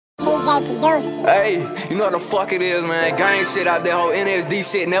Hey, you know what the fuck it is, man. Gang shit out there, whole NSD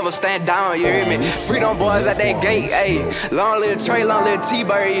shit, never stand down, you hear me? Freedom boys at that gate, hey. Long live Trey, long live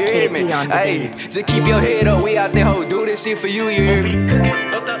T-Bird, you hear me? Hey, just keep your head up, we out there, ho, do this shit for you, you hear me?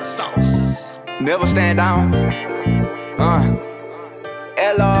 Cooking up the sauce. Never stand down.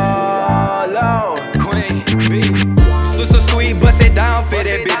 D.L.O, Queen B. So sweet, bust it down, fit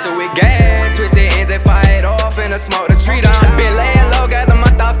that bitch with gas. Twist the ends and fire it off and smoke the street on. Been laying low, gather my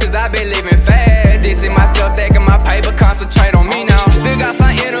thoughts cause I been living fast. Dissing myself, stacking my paper, concentrate on me now. Still got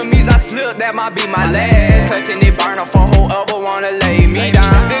some enemies, I slipped, that might be my last. Touching it burner for whoever wanna lay me down.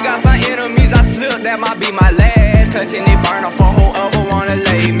 Still got some enemies, I slipped, that might be my last. Touching it burner for whoever wanna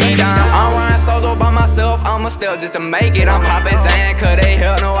lay me down. I'm riding solo by myself, I'ma still just to make it. I'm popping Zan, cause they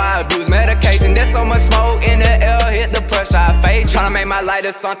help, no I abuse medication. There's so much smoke in the air, hit the pressure I face. Tryna make my light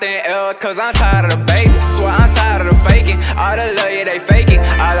or something else, cause I'm tired of the basics. Swear I'm tired of the faking. All the love, yeah, they fake it.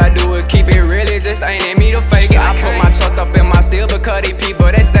 All I do is keep it real, it just ain't in me to fake it. I put my trust up in my steel because these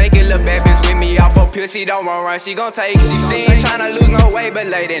people, they staking. Little bad bitch with me off a pill, she don't wanna run, she gon' take. She ain't tryna lose no weight, but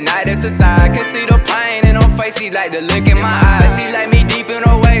late at night it's a side. Can see the pain in her face, she like to look in my eyes. She like me deep in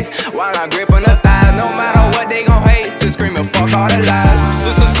her waist, while I'm gripping her thighs. No matter what they gon' hate, still screaming fuck all the lies.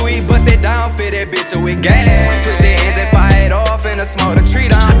 So sweet, bust it down, fit that bitch with gas. Twist the ends and fire it off and smoke the tree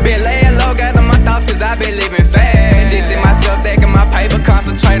down. Been laying low, gather my thoughts cause I been living fast. Dissing myself, stacking my paper,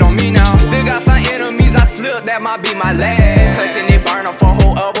 concentrate on me now. Still got some enemies, I slipped, that might be my last. Touching it burner for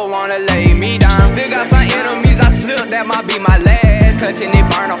whoever wanna lay me down. Still got some enemies, I slipped, that might be my last. Touching it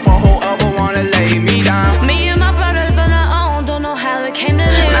burner for whoever wanna lay me down. Me and my brothers on our own, don't know how it came to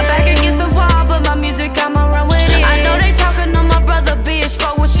this. My back against the wall, but my music, I'ma run with it. I know they talking on my brother, bitch,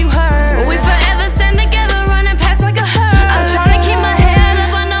 fuck what you heard. But we forever stand together, running past like a herd. I'm trying to keep my head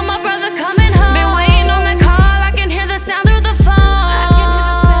up, I know my brother coming home. Been waiting on the call, I can hear the sound through the phone. I can hear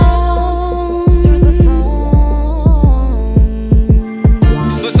the sound through the phone.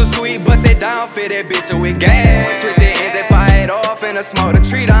 So sweet, bust it down, fit that bitch with gas. Twist the ends and fire it off and smoke the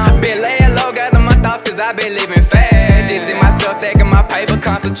tree down. Been laying low, gather my thoughts cause I been living fast. Dissing myself, stacking my paper,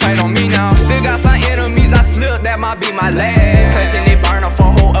 concentrate on me now. Still got some enemies, I slipped, that might be my last. Touching it burner for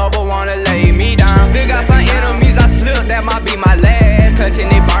whoever wanna lay me down. Still got some enemies, I slipped, that might be my last.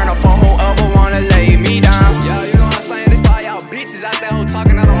 Touching it burner for whoever wanna lay me down. Yeah, you know what I'm saying? This fire y'all bitches out there who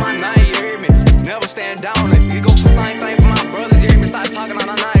talking out on my name, you hear me? Never stand down, you go for the same thing for my brothers, you hear me? Start talking on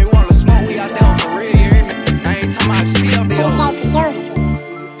our name, you wanna smoke, we out there for real, you hear me? I ain't talking about shit up there.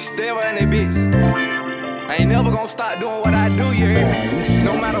 Still in that bitch. I ain't never gonna stop doing what I do, you hear me?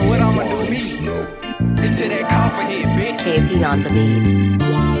 No matter what I'ma do, me. Until that coffin hit, bitch. KP on the beat.